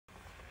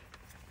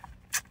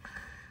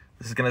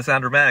This is gonna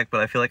sound dramatic, but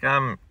I feel like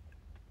I'm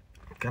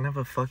gonna have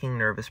a fucking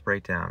nervous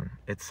breakdown.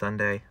 It's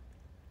Sunday.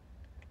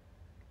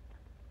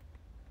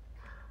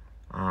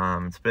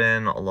 It's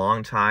been a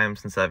long time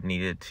since I've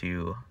needed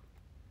to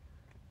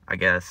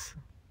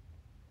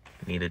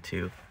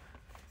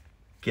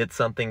get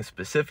something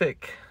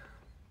specific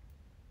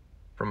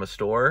from a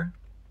store.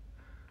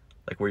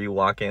 Like where you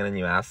walk in and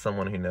you ask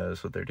someone who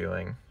knows what they're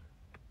doing.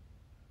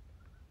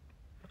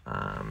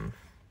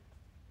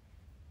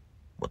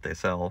 What they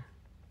sell.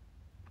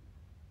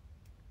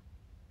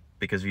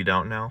 Because you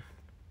don't know.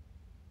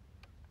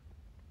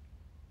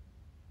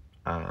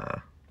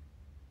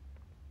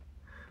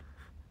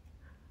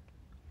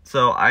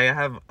 So I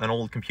have an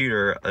old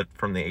computer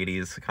from the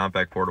 80s, a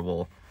compact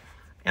portable,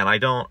 and I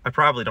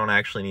probably don't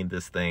actually need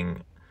this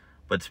thing,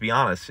 but to be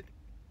honest,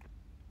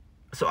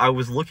 so I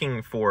was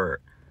looking for,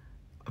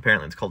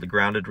 apparently it's called a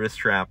grounded wrist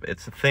strap.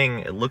 It's a thing,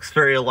 it looks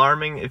very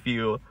alarming in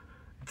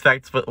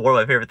fact, it's one of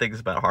my favorite things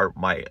about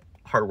my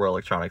hardware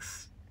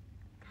electronics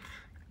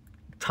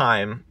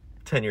time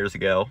 10 years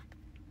ago.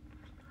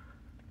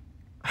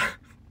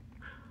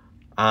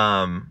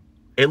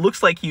 It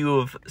looks like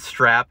you've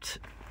strapped,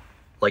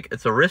 like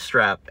it's a wrist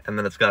strap, and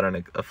then it's got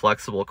a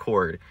flexible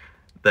cord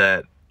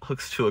that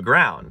hooks to a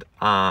ground.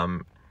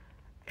 And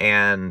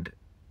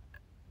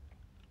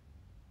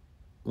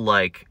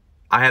like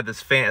I had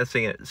this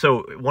fantasy.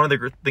 So one of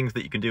the things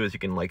that you can do is you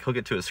can like hook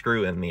it to a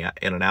screw in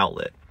an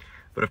outlet.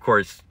 But of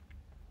course,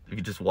 if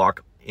you just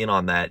walk in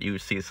on that, you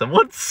see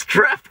someone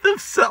strap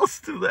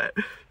themselves to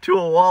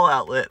a wall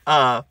outlet.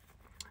 I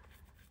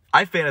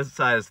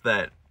fantasized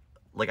that,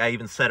 like, I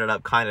even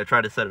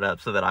tried to set it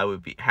up so that I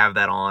would have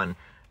that on,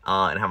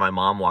 and have my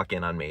mom walk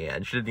in on me,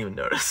 and she didn't even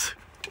notice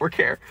or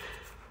care.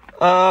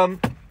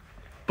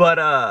 But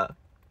I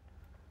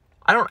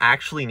don't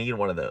actually need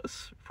one of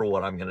those for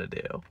what I'm gonna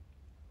do.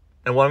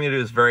 And what I'm gonna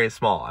do is very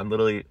small.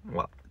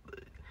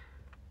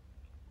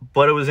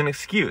 But it was an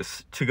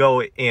excuse to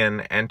go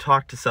in and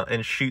talk to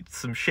and shoot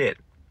some shit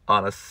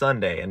on a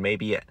Sunday and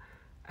maybe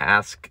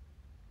ask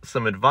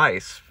some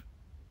advice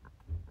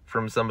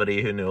from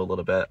somebody who knew a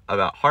little bit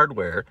about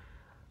hardware.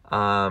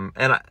 But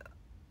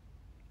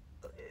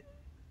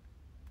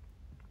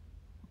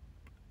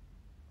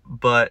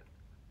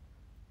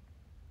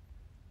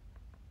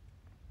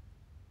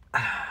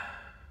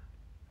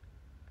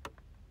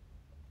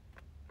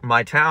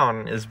my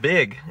town is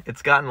big.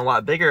 It's gotten a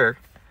lot bigger,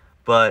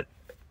 but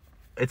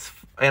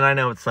and I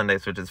know it's Sunday,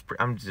 so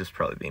I'm just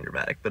probably being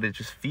dramatic, but it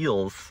just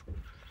feels,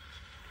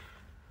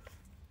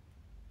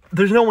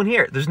 there's no one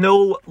here. There's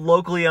no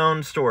locally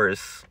owned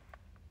stores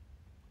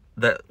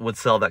that would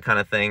sell that kind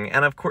of thing,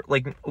 and of course,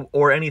 like,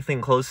 or anything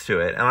close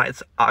to it.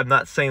 And I'm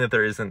not saying that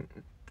there isn't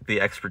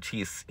the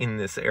expertise in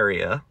this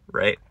area,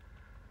 right?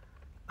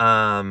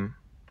 And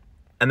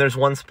there's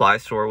one supply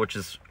store which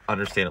is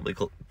understandably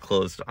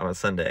closed on a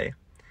Sunday.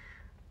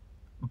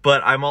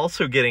 But I'm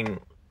also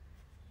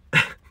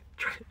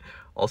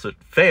also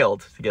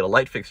failed to get a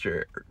light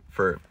fixture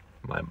for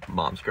my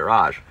mom's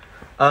garage.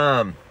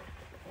 But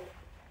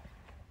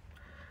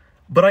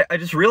I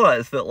just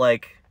realized that,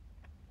 like,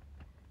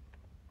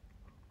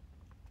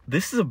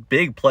 this is a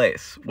big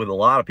place with a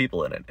lot of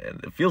people in it,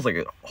 and it feels like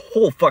a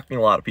whole fucking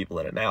lot of people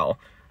in it now,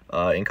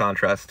 in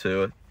contrast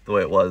to the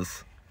way it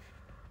was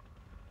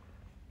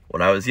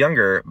when I was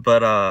younger.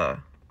 But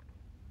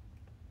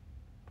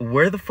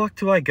where the fuck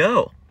do I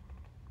go?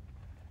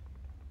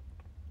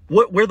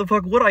 Where the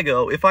fuck would I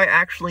go if I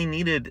actually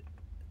needed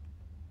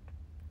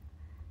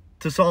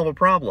to solve a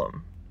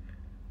problem?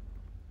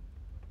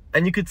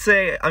 And you could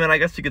say, I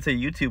guess you could say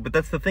YouTube, but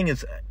that's the thing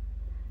is,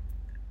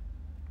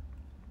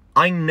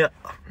 I know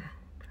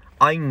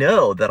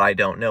that I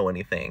don't know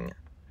anything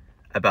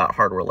about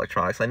hardware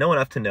electronics. I know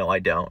enough to know I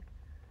don't.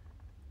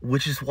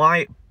 Which is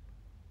why,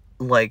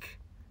 like,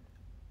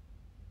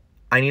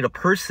 I need a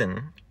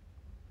person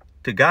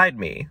to guide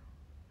me.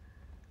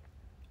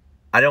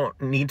 I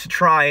don't need to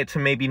try to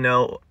maybe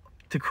know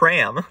to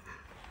cram.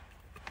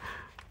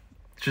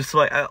 Just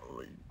like,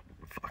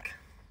 fuck.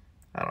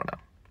 I don't know.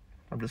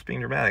 I'm just being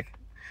dramatic.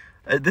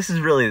 This is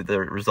really the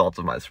result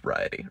of my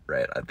sobriety,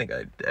 right? I think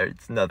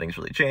nothing's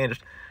really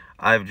changed.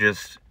 I've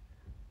just...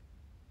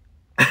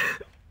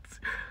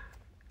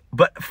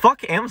 But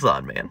fuck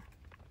Amazon, man.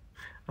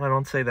 And I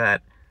don't say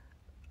that...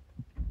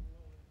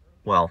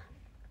 Well...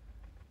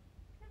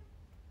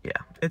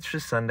 Yeah, it's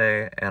just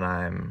Sunday, and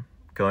I'm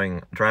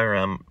driving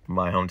around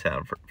my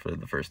hometown for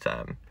the first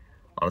time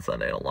on a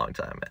Sunday in a long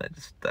time, and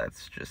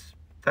that's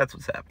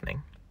what's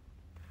happening.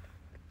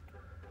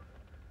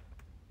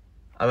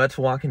 I went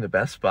to walk into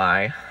Best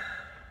Buy.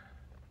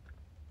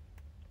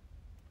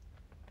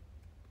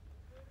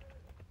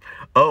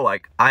 Oh,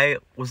 I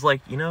was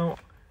like,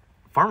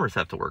 farmers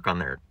have to work on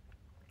their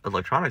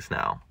electronics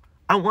now.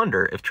 I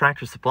wonder if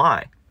Tractor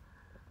Supply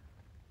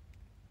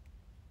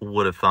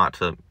would have thought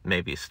to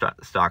maybe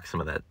stock some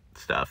of that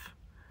stuff.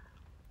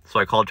 So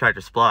I called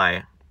Tractor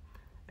Supply,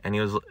 and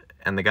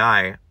the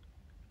guy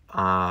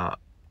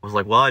was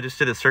like, well, I just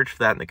did a search for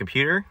that in the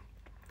computer,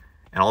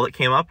 and all that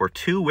came up were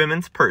 2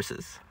 women's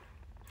purses.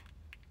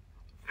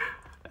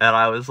 And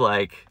I was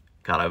like,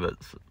 God, I was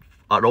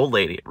an old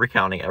lady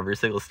recounting every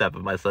single step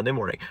of my Sunday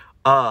morning.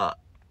 And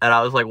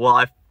I was like, well,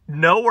 I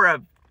know where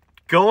I'm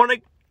going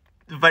to,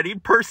 if I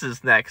need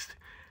purses next.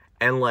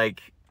 And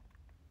like,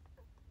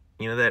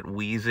 you know that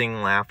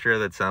wheezing laughter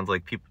that sounds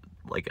like people,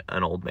 like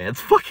an old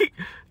man's fucking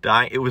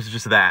dying? It was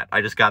just that.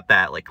 I just got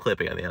that like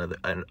clipping on the end of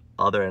the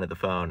other end of the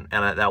phone,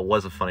 and that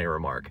was a funny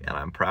remark, and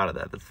I'm proud of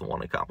that. That's the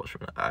one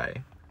accomplishment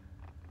I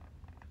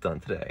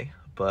done today.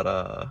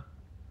 But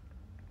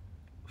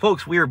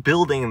folks, we are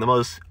building the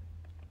most,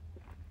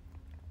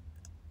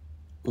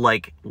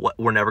 like, what,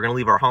 we're never gonna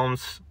leave our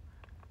homes.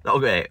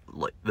 Okay,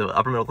 like the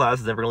upper middle class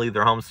is never gonna leave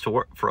their homes to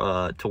work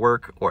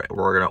or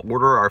we're gonna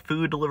order our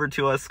food delivered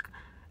to us,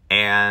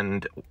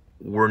 and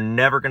we're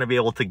never gonna be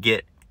able to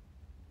get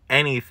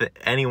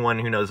anyone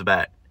who knows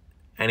about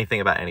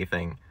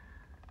anything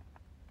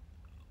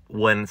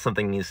when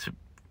something needs to,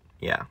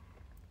 yeah.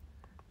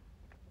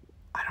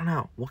 I don't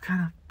know. What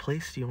kind of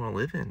place do you want to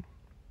live in?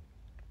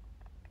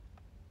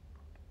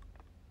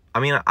 I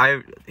mean,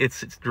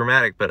 it's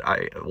dramatic, but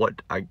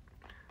I'm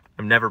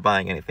never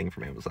buying anything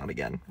from Amazon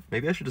again.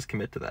 Maybe I should just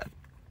commit to that.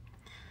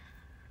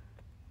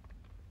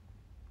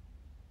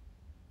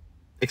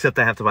 Except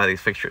I have to buy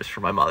these fixtures for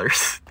my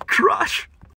mother's garage.